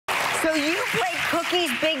So you play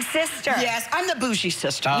Cookie's big sister. Yes, I'm the bougie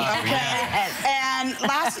sister. Okay. Yes. And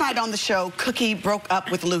last night on the show, Cookie broke up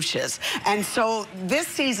with Lucius. And so this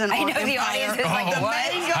season on Empire, the audience is like, the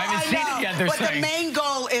what? main goal, I haven't seen it yet, they're but saying. the main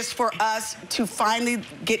goal is for us to finally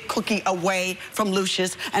get Cookie away from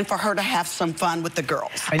Lucius and for her to have some fun with the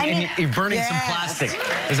girls. And you're burning some Yes. plastic.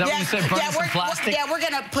 Is that what you said, burning some plastic? Yeah, we're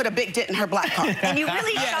going to put a big dent in her black car. And you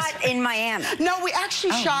really shot in Miami. No, we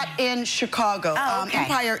actually shot in Chicago. Oh, okay.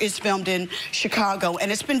 Empire is filmed in Chicago,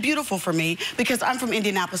 and it's been beautiful for me because I'm from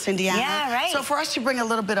Indianapolis, Indiana. Yeah, right. So for us to bring a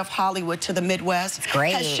little bit of Hollywood to the Midwest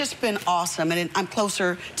has just been awesome, and I'm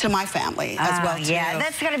closer to my family as well, too. Yeah,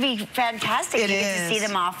 that's going to be fantastic. It You get to see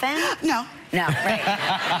them often? No. No, right.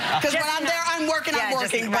 Because when I'm there, I'm working,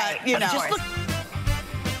 but, you know. Just look.